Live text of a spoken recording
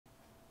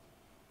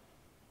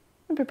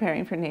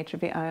preparing for Nature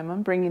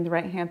V'ayamam, bringing the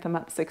right hand thumb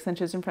up 6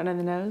 inches in front of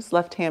the nose,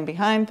 left hand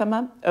behind thumb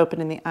up,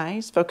 opening the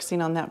eyes,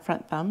 focusing on that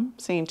front thumb,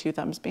 seeing 2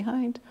 thumbs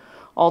behind,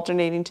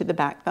 alternating to the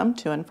back thumb,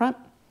 2 in front.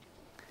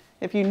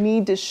 If you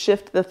need to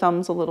shift the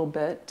thumbs a little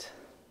bit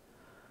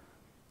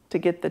to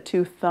get the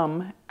 2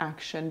 thumb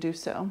action, do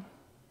so.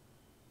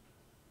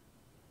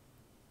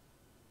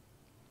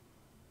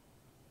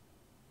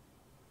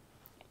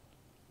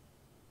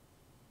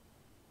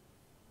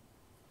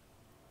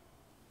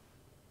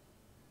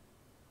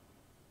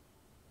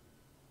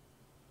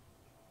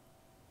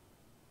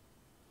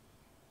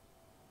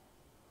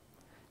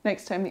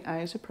 Next time the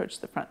eyes approach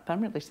the front thumb,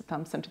 release the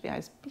thumbs into the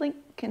eyes, blink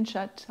and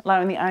shut,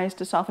 allowing the eyes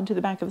to soften to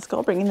the back of the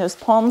skull, bringing those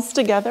palms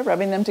together,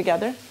 rubbing them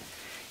together,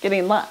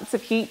 getting lots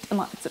of heat and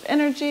lots of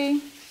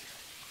energy.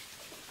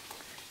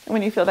 And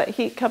when you feel that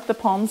heat, cup the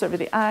palms over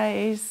the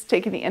eyes,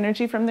 taking the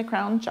energy from the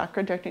crown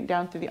chakra, directing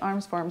down through the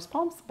arms, forearms,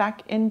 palms,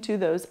 back into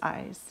those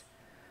eyes.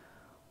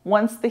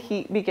 Once the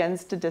heat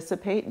begins to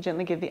dissipate,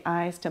 gently give the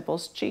eyes,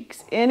 temples,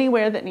 cheeks,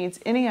 anywhere that needs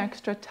any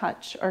extra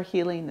touch or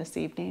healing this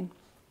evening.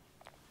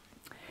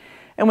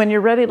 And when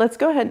you're ready, let's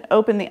go ahead and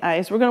open the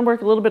eyes. We're going to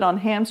work a little bit on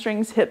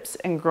hamstrings, hips,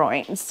 and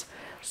groins.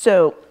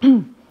 So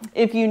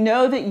if you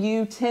know that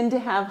you tend to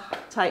have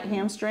tight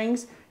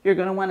hamstrings, you're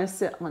going to want to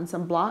sit on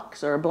some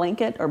blocks or a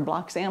blanket or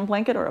blocks and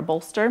blanket or a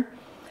bolster.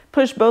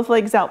 Push both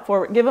legs out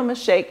forward, give them a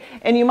shake,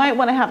 and you might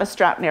want to have a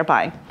strap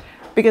nearby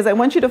because I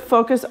want you to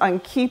focus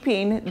on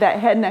keeping that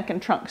head, neck,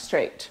 and trunk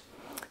straight.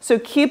 So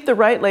keep the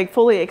right leg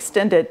fully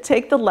extended.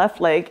 Take the left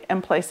leg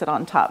and place it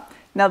on top.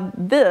 Now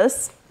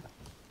this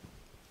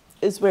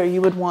is where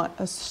you would want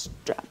a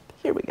strap.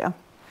 Here we go.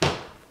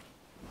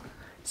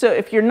 So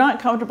if you're not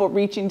comfortable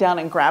reaching down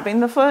and grabbing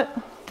the foot,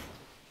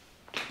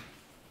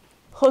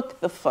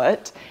 hook the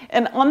foot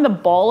and on the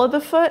ball of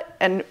the foot,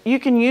 and you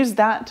can use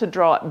that to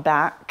draw it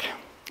back.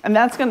 And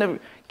that's going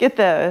to get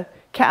the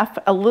calf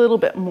a little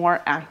bit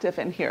more active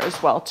in here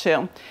as well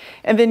too.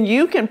 And then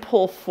you can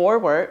pull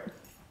forward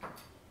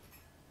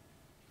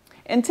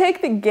and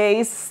take the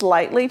gaze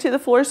slightly to the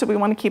floor. So we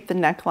want to keep the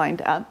neck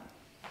lined up.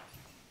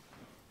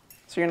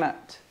 So you're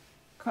not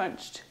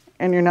crunched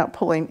and you're not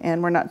pulling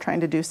in. We're not trying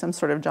to do some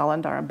sort of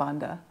Jalandhara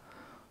Bandha.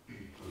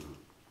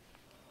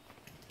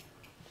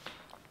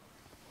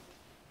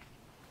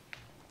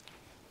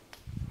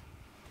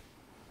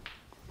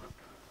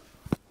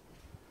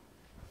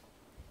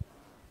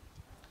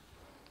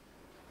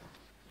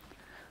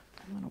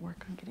 I'm going to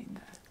work on getting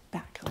the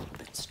back a little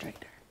bit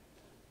straighter.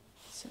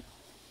 So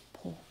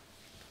pull.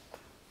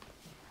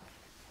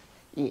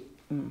 Yeah,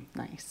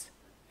 nice.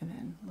 And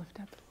then lift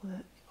up a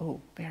little. Oh,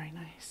 very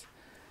nice.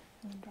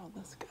 And then draw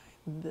this guy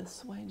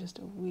this way just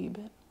a wee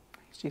bit.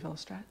 Nice. Do you feel a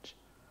stretch?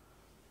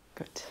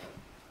 Good.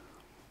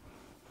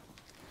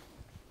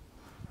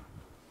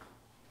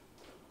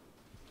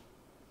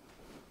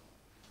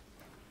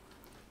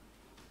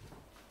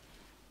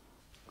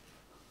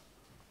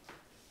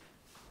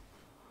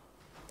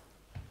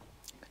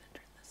 I'm going to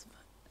turn this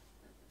foot.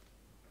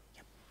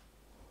 Yep.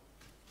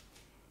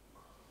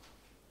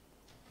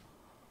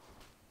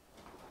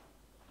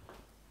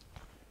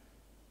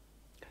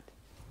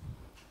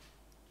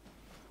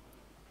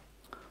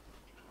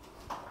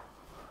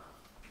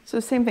 So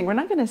same thing, we're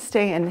not going to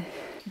stay in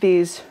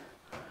these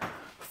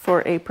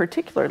for a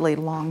particularly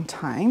long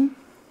time.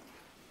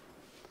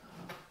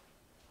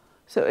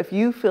 So if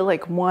you feel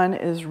like one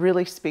is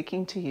really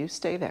speaking to you,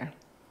 stay there.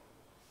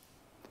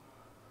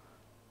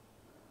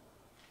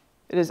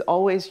 It is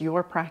always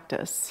your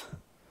practice.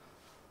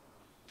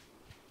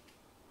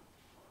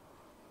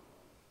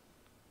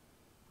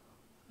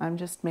 I'm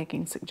just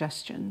making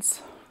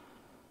suggestions.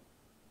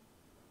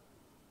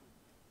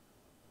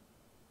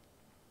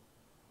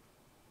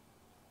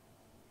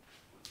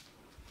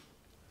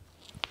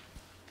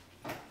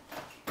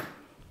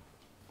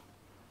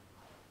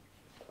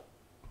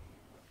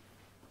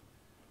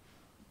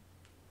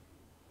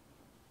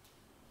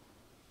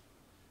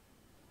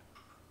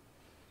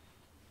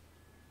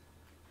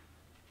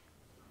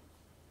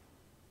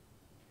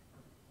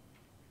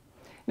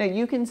 Now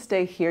you can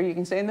stay here, you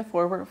can stay in the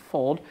forward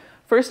fold.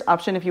 First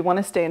option, if you want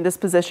to stay in this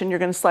position, you're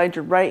going to slide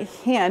your right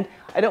hand.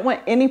 I don't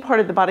want any part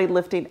of the body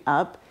lifting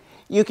up.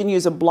 You can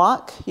use a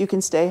block, you can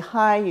stay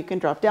high, you can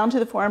drop down to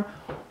the forearm,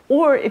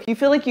 or if you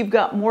feel like you've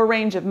got more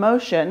range of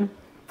motion,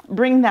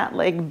 bring that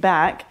leg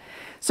back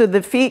so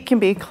the feet can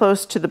be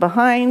close to the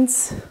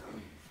behinds,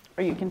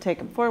 or you can take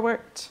them forward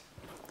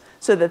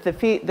so that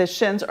the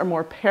shins are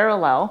more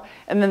parallel,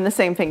 and then the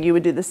same thing, you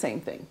would do the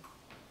same thing.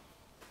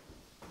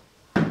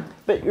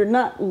 But you're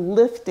not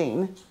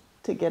lifting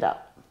to get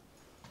up.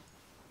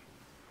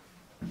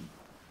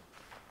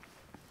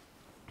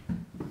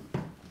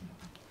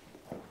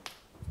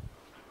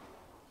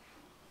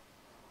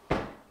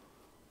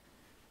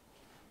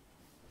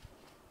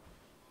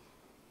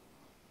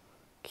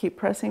 Keep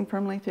pressing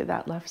firmly through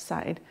that left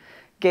side.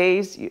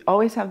 Gaze, you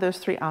always have those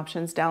 3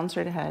 options, down,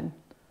 straight ahead.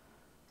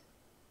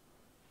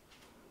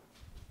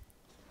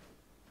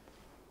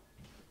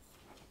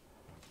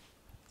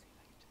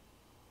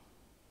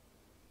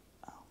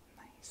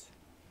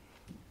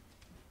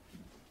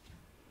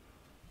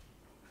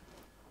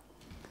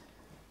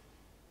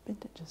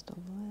 bend it just a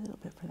little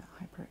bit for that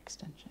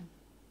hyperextension.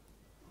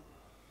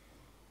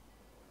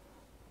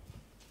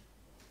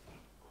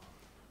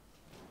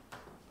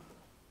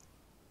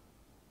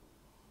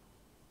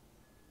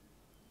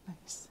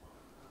 Nice.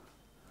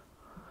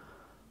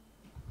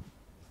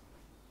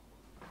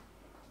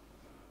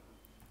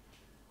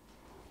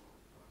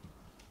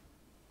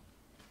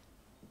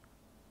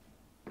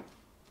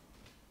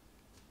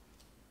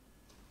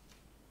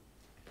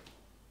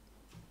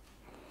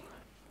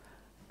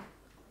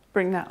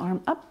 Bring that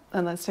arm up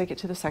and let's take it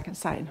to the second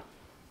side.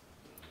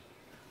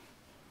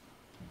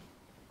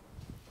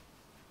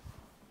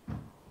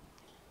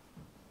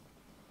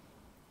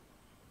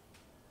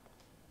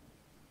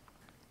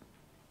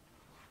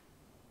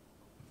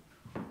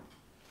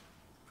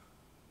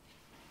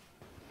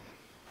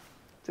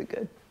 Is it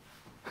good?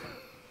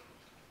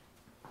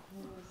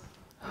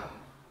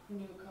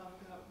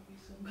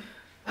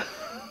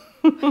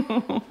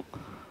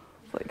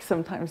 It's like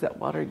sometimes that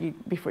water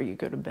before you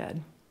go to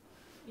bed.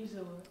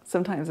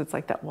 Sometimes it's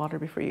like that water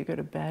before you go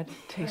to bed.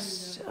 It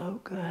tastes so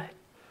good.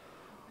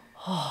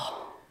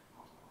 Oh.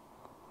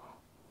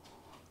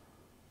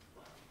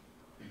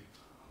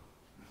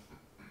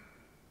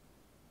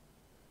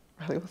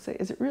 Riley will say,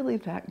 is it really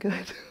that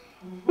good?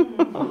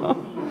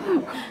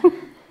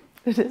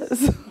 It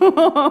is.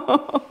 Water's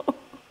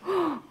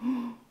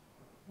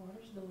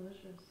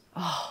delicious.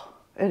 Oh,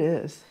 it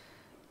is.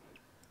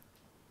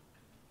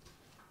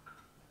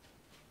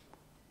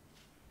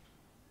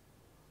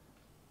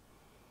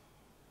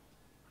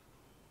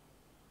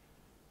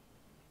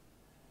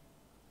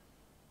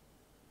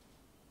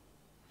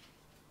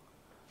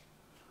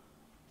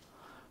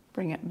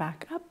 Bring it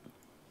back up.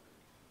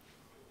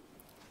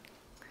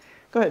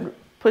 Go ahead,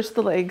 push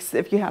the legs,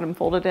 if you had them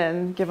folded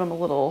in, give them a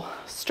little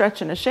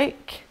stretch and a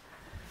shake.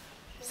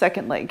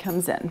 Second leg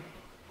comes in.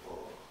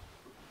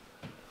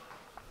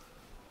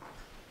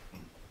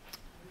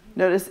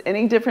 Notice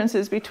any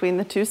differences between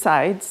the two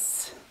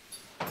sides.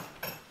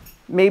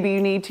 Maybe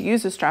you need to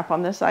use a strap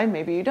on this side,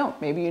 maybe you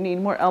don't. Maybe you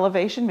need more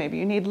elevation, maybe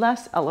you need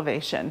less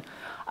elevation.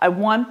 I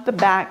want the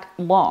back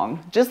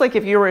long, just like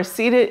if you were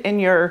seated in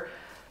your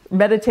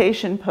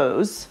meditation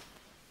pose,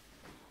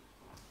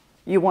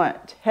 you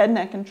want head,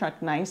 neck, and trunk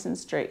nice and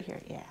straight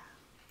here. Yeah.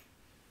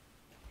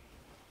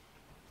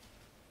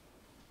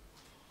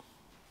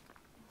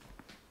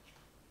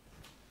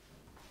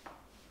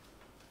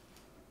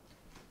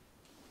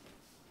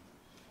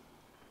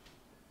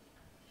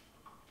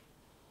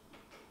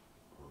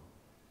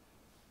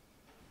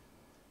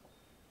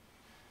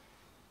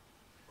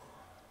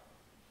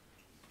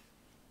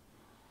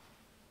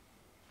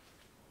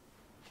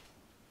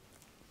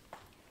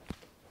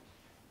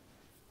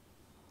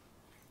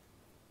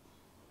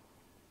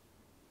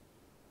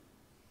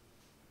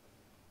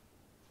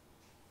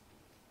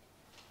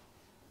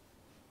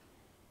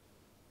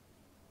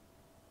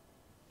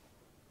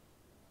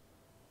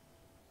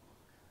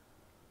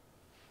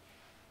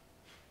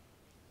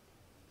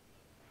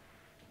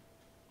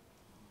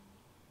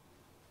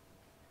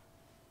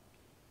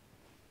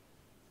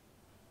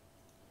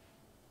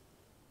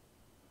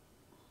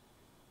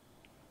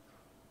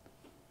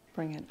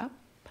 Bring it up.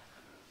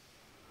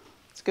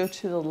 Let's go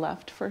to the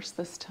left first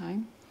this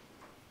time.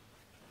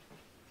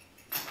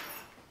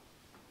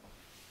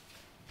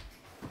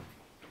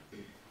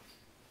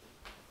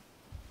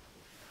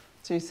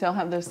 So you still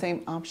have those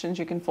same options.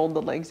 You can fold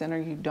the legs in or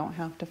you don't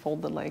have to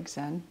fold the legs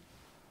in.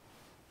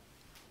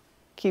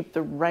 Keep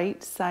the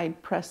right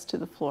side pressed to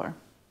the floor.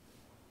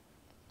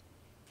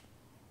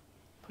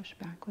 Push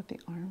back with the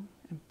arm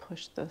and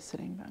push the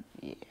sitting bone.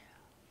 Yeah.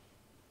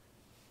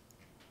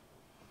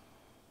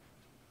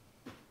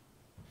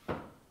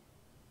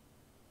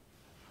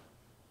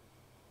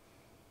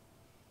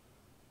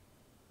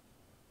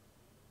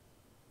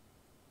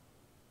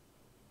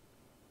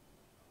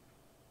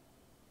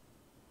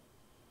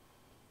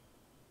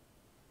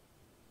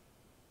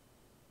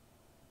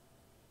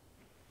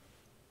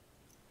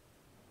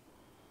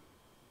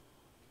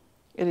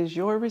 It is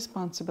your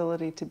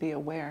responsibility to be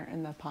aware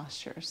in the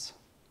postures.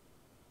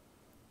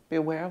 Be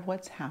aware of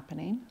what's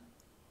happening.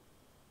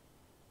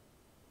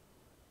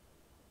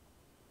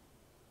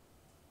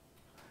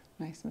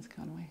 Nice, Ms.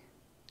 Conway.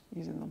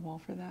 Using the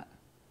wall for that?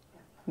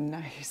 Yeah.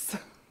 Nice.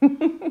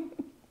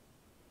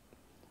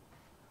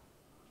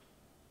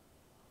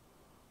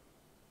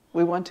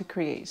 We want to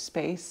create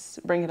space.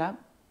 Bring it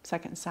up,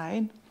 second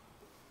side.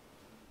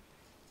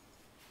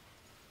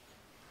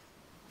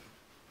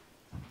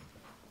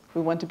 We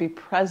want to be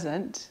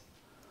present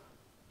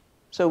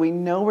so we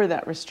know where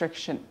that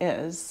restriction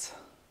is.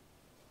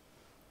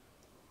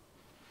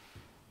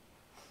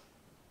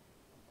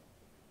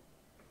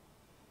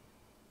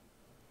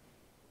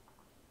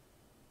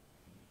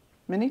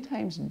 Many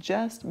times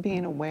just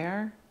being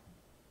aware,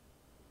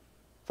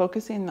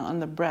 focusing on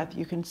the breath,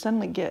 you can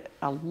suddenly get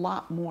a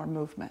lot more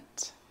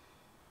movement.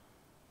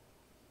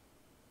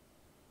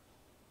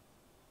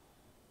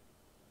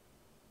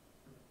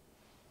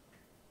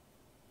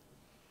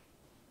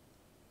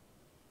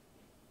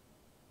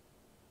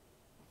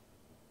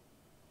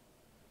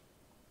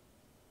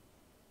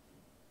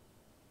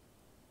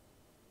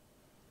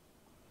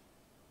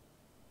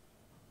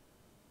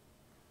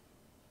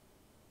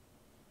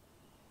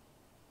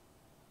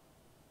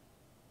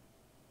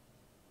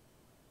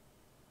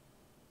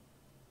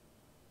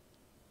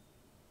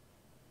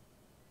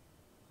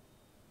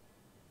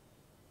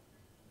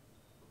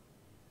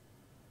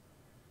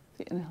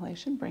 The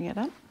inhalation, bring it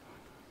up.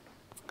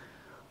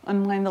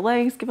 Unwind the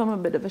legs, give them a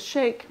bit of a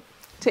shake.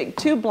 Take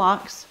 2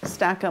 blocks,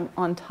 stack them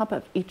on top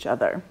of each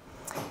other.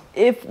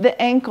 If the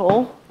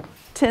ankle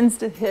tends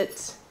to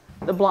hit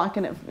the block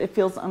and it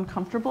feels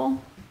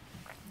uncomfortable,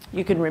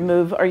 you can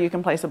remove or you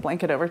can place a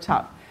blanket over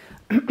top.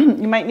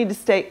 You might need to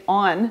stay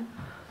on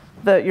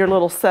your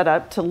little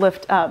setup to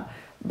lift up,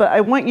 but I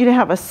want you to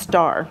have a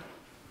star.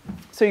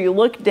 So you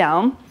look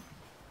down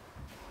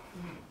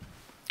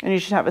and you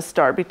should have a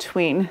star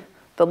between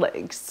the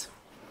legs.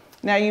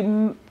 Now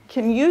you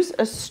can use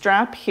a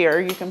strap here.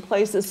 You can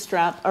place a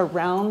strap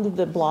around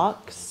the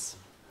blocks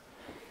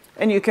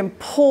and you can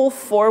pull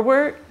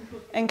forward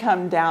and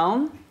come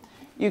down.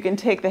 You can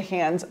take the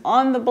hands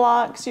on the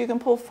blocks, you can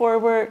pull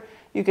forward,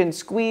 you can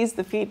squeeze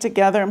the feet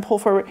together and pull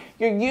forward.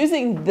 You're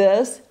using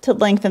this to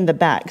lengthen the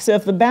back. So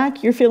if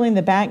you're feeling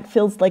the back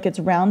feels like it's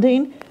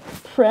rounding,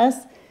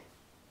 press,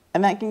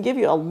 and that can give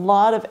you a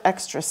lot of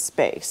extra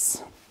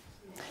space.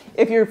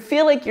 If you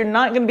feel like you're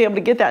not going to be able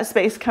to get that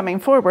space coming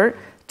forward,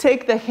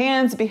 take the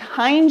hands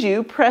behind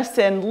you, press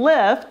and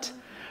lift,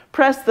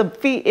 press the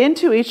feet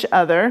into each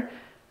other,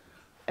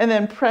 and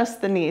then press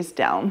the knees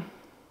down.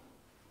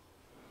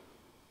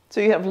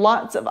 So you have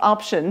lots of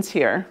options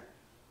here.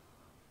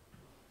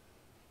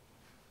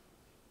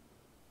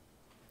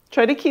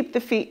 Try to keep the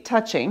feet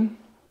touching,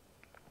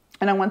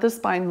 and I want the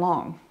spine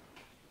long.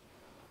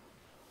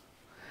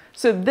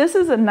 So this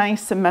is a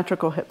nice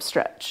symmetrical hip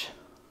stretch.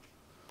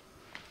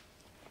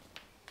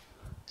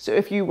 So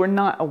if you were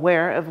not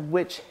aware of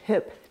which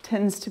hip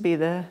tends to be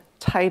the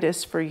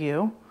tightest for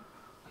you,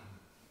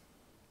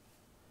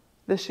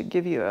 this should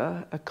give you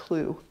a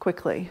clue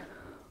quickly.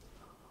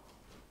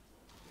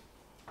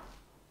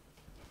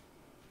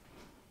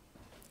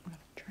 I'm going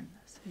to turn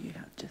this so you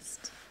have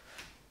just...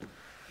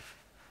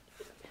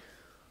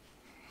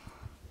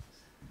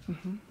 Okay,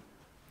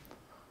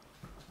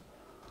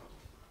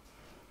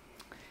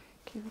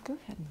 well, go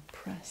ahead and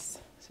press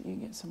so you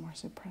get some more.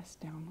 So press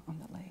down on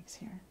the legs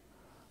here.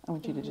 I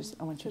want you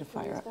to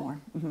fire up more.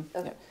 Okay.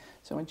 Yep.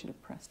 So I want you to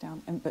press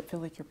down, but feel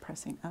like you're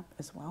pressing up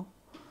as well.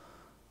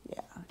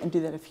 Yeah, and do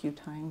that a few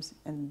times,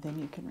 and then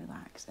you can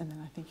relax, and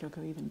then I think you'll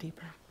go even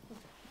deeper.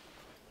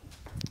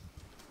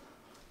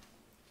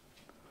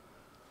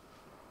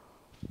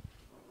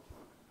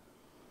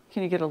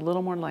 Can you get a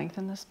little more length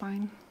in the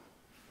spine?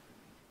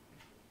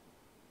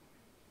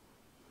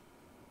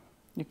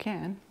 You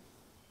can,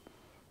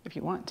 if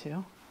you want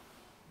to.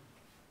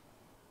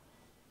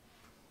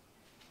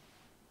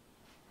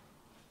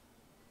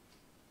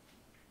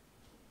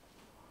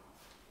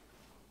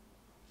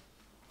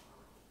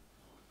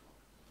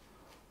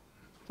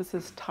 This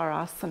is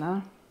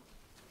Tarasana,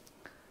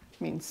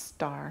 means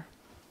star.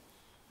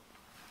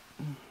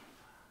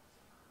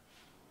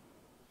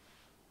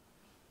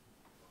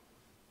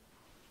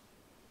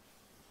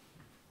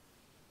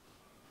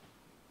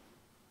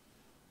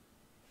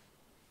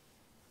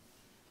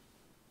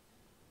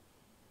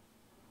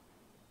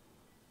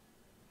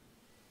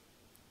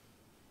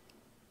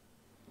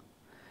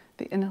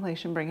 The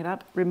inhalation, bring it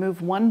up,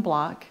 remove 1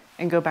 block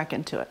and go back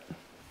into it.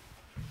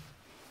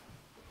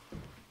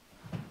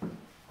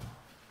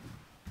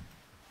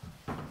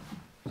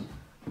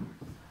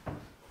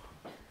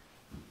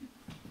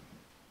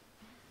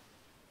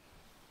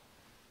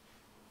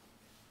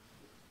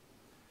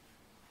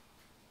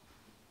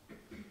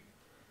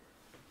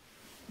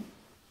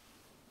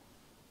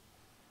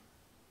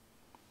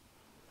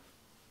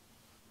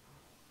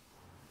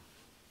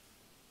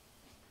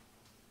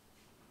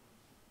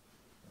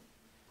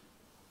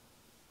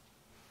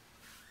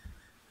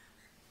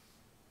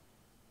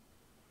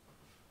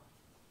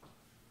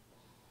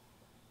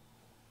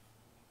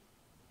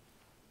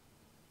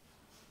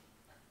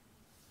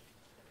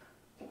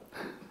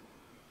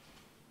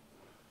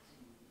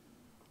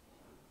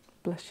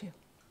 Bless you.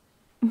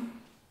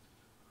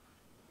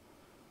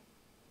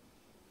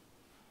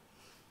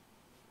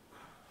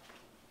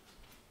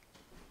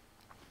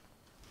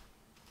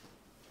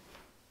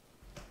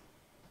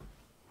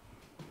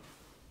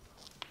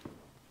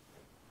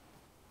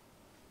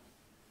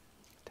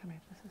 Tell me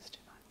if this is too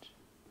much.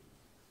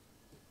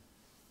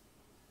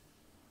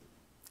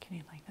 Can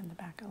you lengthen the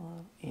back a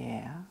little?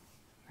 Yeah,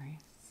 nice.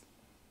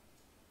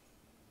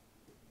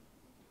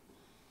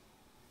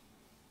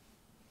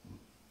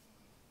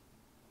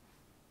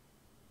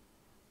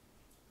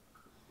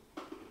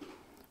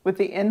 With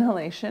the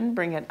inhalation,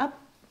 bring it up.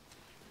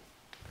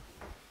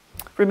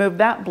 Remove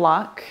that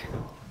block.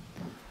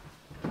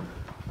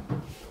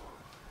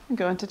 And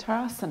go into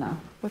Tarasana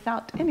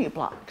without any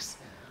blocks.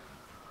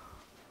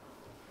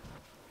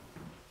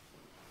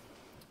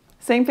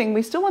 Same thing,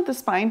 we still want the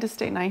spine to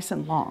stay nice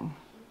and long.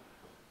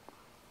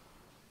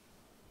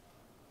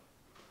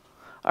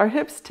 Our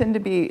hips tend to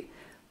be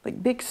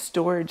like big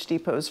storage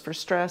depots for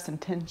stress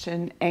and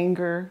tension,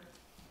 anger,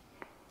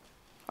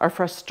 our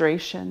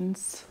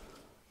frustrations.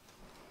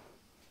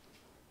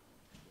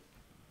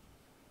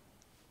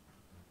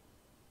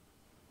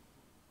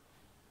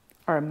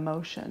 Our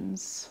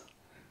emotions.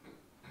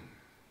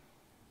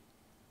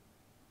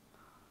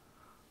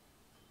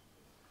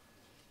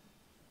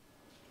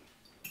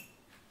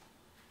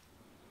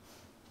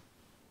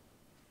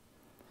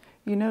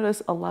 you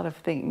notice a lot of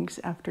things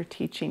after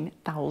teaching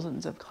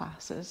thousands of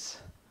classes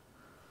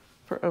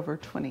for over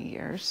 20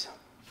 years.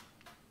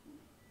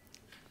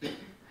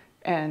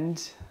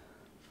 And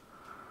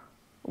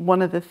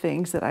one of the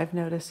things that I've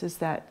noticed is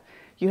that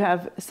you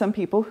have some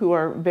people who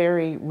are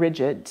very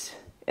rigid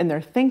in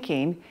their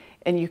thinking,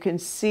 and you can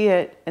see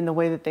it in the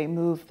way that they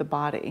move the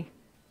body.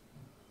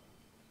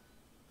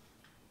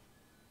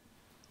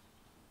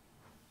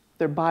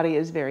 Their body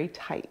is very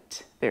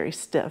tight, very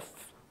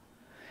stiff.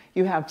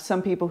 You have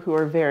some people who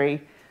are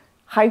very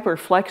hyper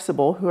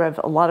flexible, who have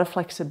a lot of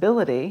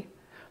flexibility,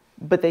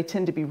 but they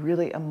tend to be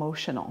really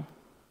emotional.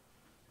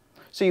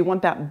 So you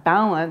want that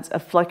balance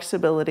of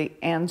flexibility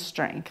and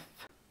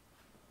strength.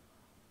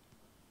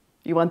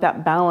 You want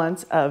that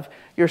balance of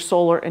your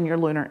solar and your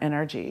lunar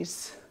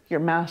energies, your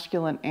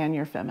masculine and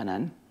your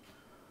feminine.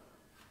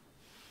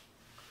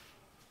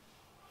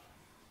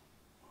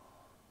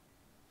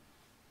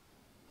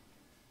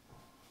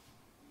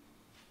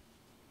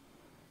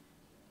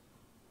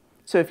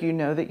 So if you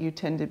know that you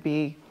tend to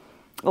be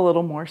a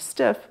little more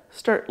stiff,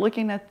 start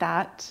looking at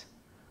that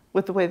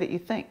with the way that you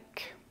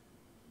think.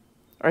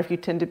 Or if you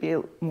tend to be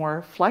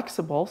more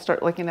flexible,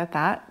 start looking at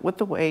that with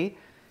the way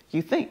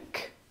you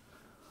think.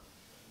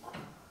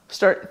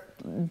 Start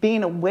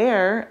being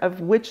aware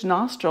of which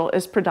nostril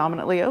is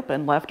predominantly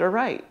open, left or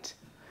right.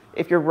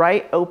 If your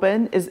right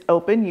is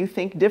open, you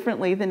think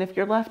differently than if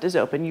your left is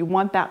open. You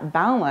want that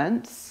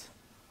balance.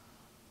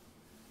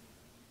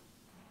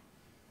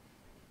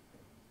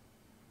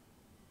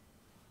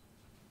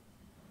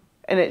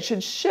 And it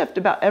should shift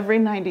about every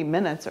 90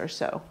 minutes or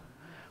so.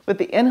 With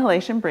the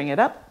inhalation, bring it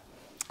up.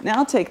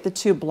 Now take the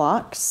 2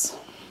 blocks,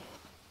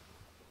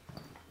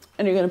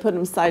 and you're going to put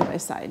them side by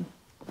side.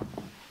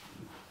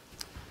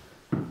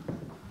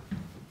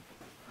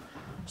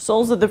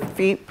 Soles of the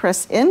feet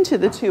press into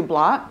the 2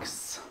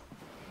 blocks.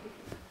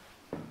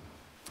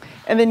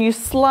 And then you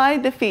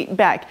slide the feet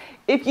back.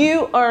 If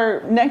you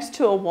are next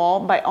to a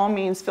wall, by all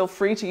means, feel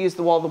free to use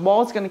the wall. The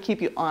wall is going to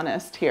keep you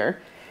honest here.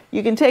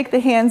 You can take the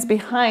hands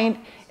behind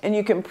and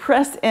you can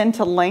press in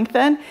to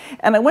lengthen.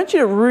 And I want you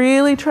to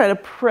really try to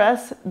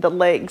press the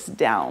legs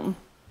down.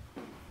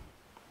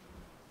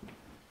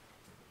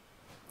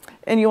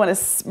 And you want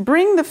to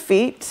bring the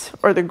feet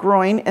or the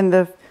groin and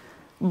the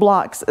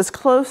blocks as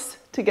close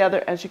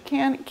together as you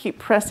can. Keep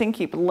pressing,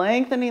 keep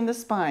lengthening the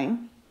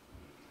spine.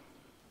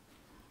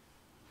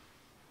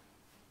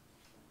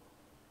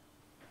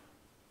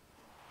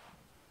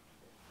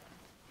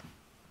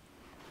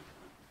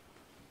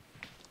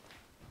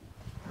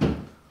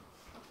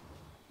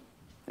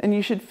 And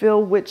you should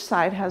feel which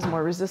side has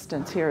more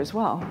resistance here as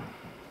well.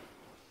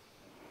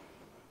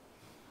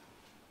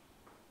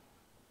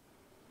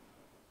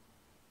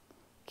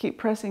 Keep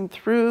pressing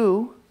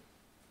through.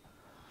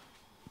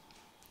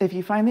 If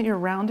you find that you're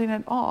rounding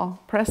at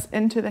all, press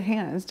into the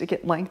hands to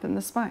get length in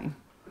the spine.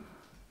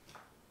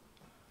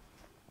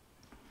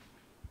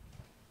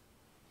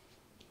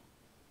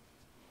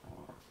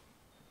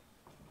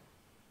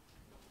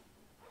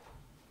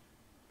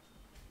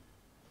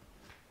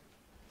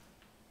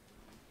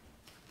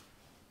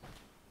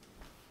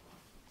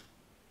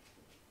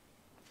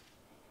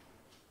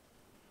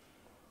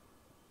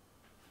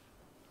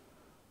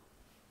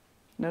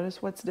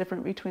 Notice what's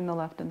different between the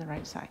left and the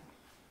right side.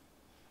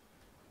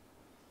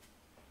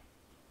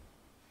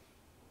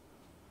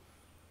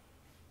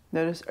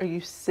 Notice, are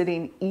you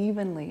sitting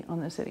evenly on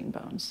the sitting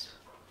bones?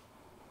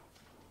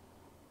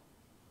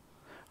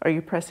 Are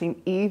you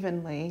pressing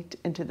evenly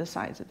into the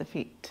sides of the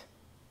feet?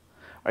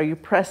 Are you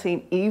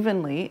pressing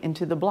evenly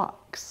into the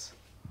blocks?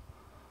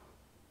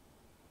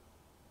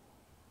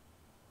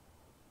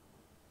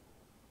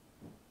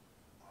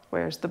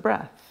 Where's the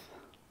breath?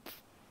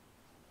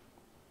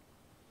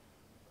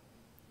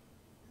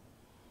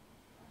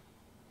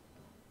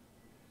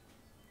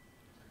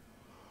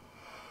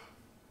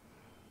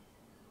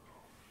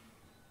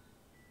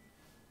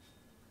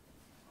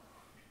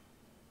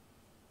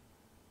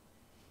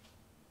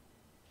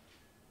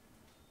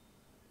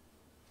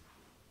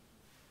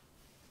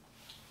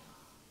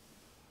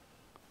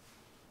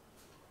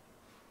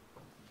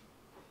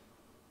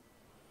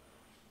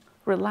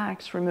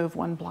 Relax, remove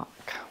one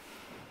block.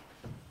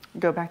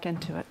 Go back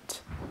into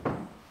it.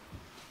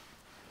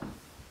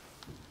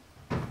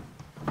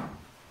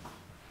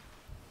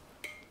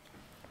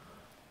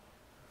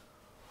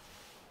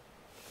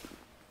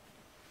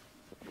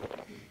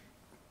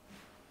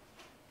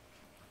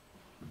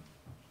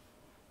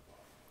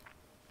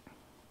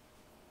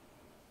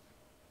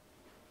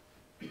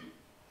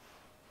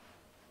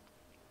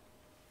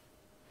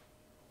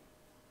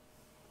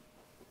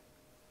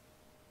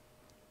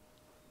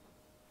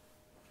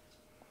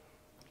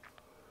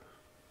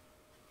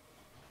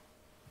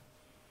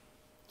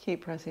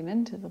 Keep pressing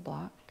into the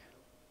block.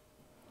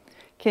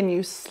 Can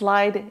you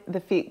slide the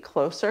feet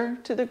closer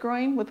to the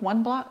groin with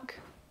one block?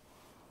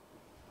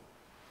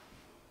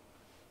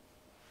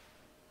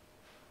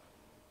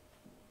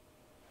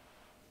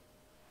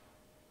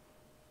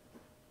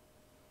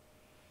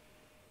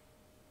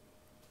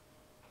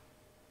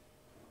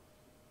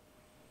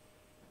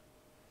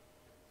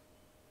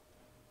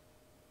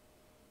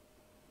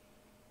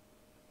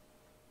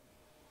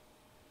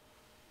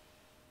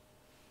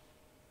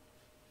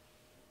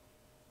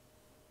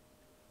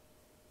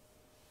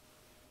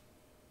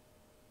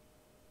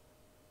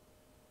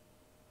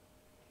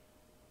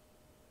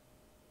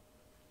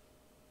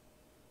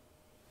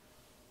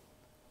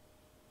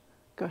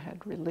 Go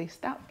ahead, release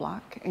that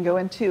block and go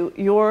into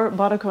your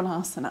Baddha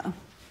Konasana.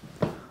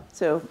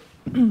 So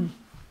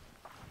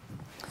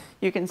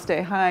you can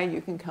stay high,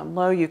 you can come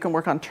low, you can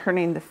work on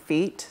turning the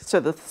feet so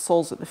that the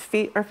soles of the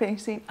feet are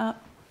facing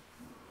up.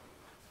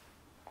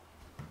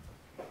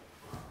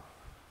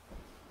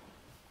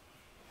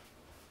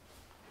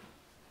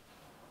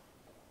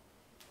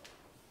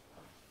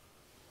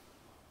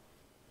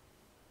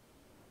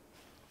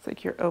 It's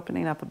like you're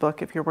opening up a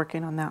book if you're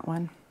working on that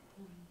one.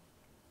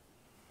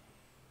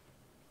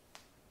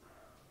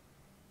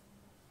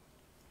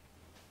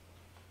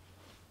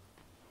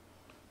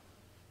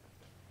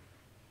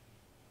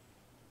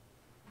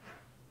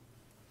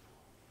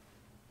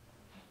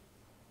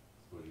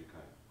 So you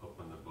kind of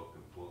open the book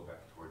and pull it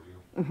back towards you?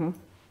 Mm-hmm.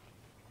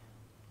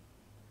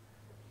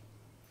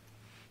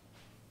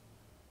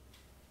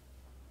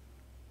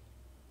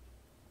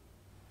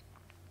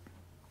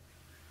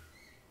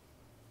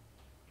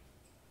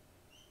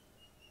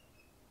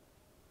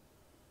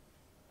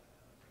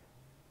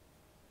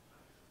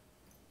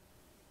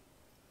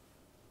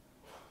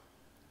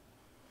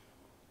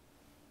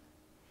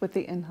 With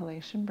the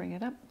inhalation, bring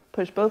it up.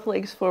 Push both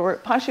legs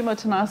forward.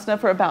 Paschimottanasana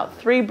for about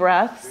 3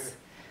 breaths.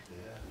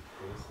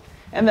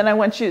 And then I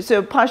want you,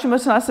 so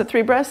Paschimottanasana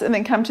 3 breaths, and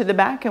then come to the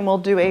back and we'll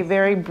do a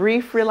very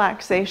brief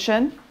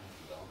relaxation.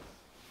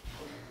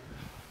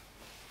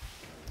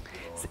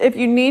 If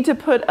you need to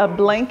put a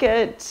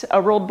blanket, a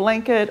rolled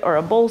blanket or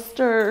a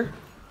bolster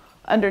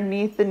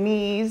underneath the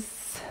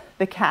knees,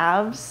 the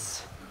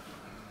calves,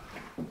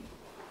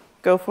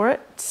 go for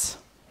it.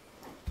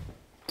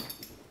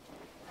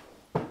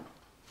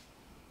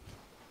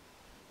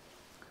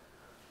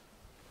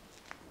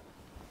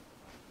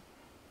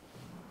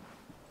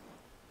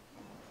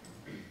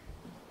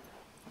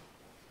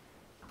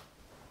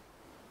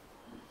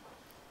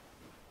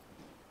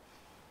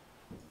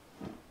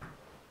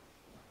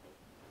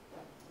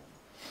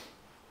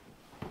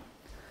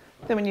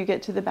 Then when you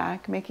get to the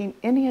back, making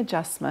any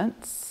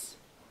adjustments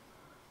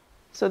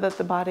so that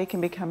the body can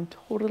become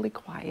totally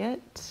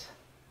quiet,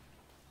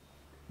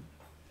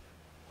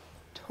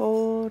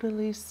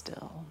 totally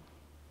still.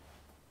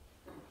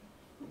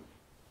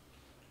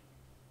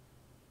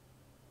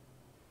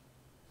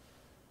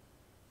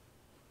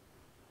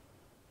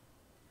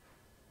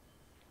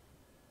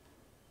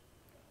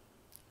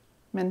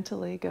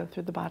 Mentally go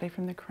through the body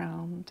from the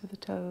crown to the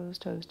toes,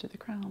 toes to the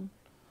crown.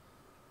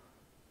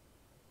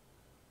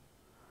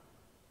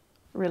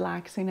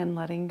 Relaxing and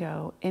letting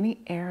go any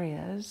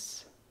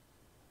areas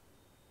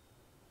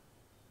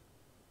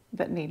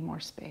that need more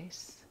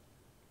space.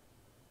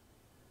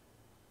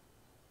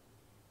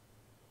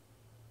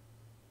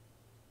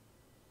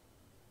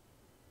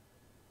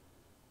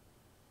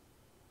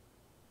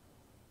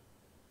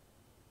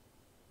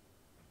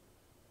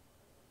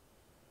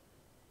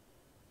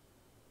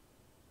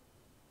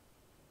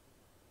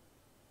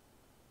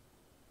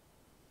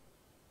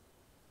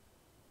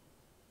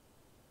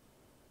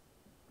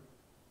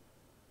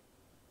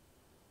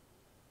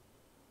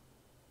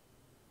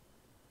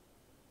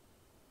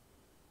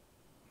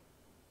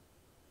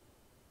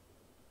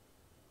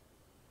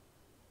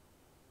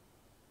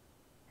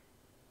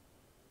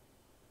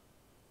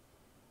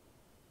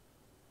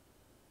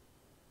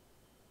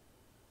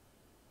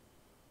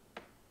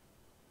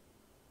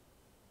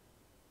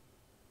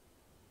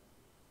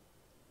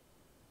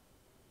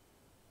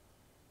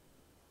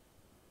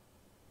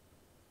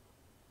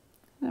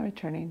 Now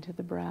returning to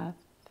the breath,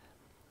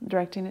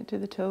 directing it to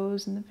the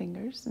toes and the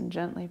fingers, and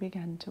gently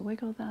begin to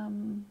wiggle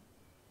them.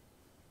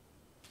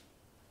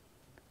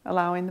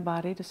 Allowing the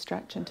body to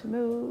stretch and to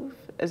move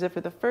as if for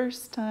the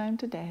first time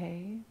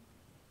today.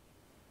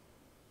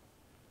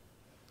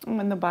 And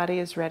when the body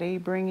is ready,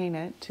 bringing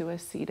it to a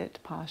seated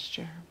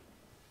posture.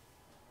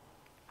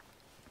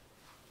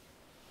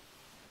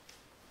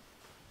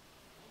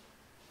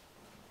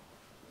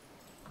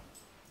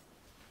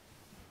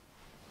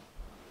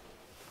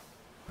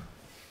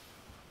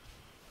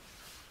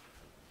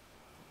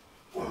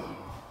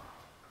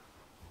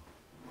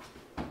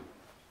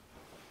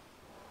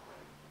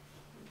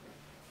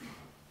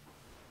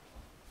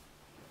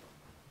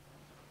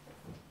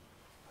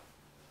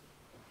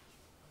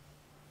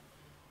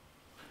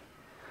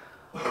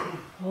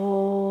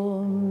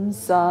 Om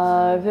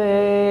Sarve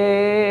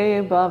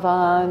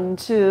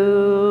Bhavantu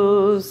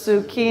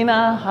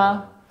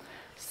Sukhinaha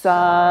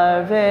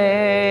Sarve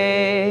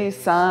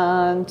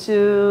Santu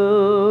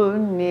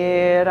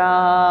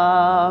Niramayaha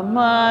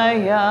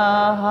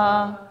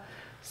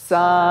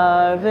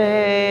Sarve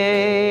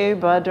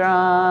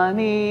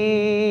Bhadrani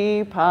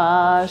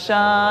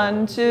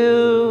Pashantu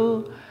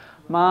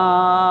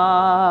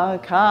Ma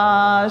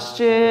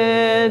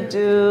Kaschid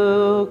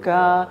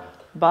Dukkha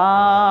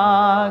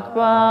Bhag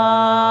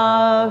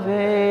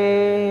Bhavet.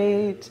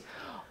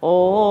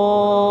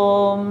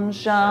 Om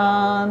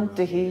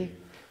Shanti,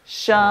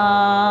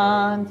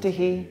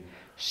 Shanti,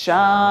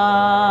 Shanti.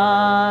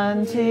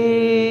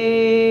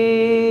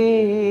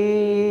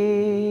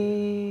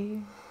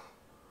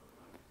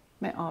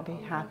 May all be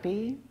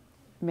happy.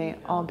 May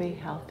all be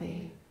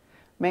healthy.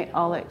 May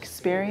all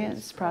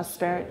experience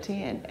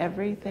prosperity in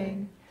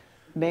everything.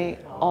 May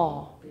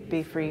all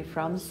be free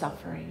from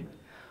suffering.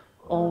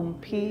 Om,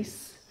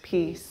 peace,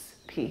 peace,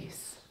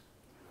 peace.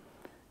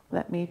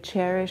 Let me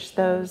cherish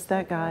those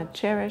that God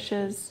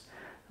cherishes.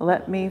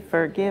 Let me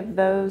forgive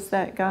those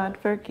that God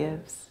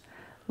forgives.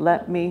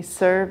 Let me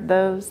serve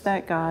those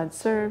that God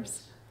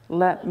serves.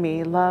 Let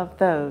me love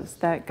those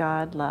that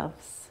God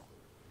loves.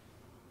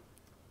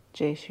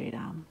 Jai Shri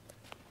Ram.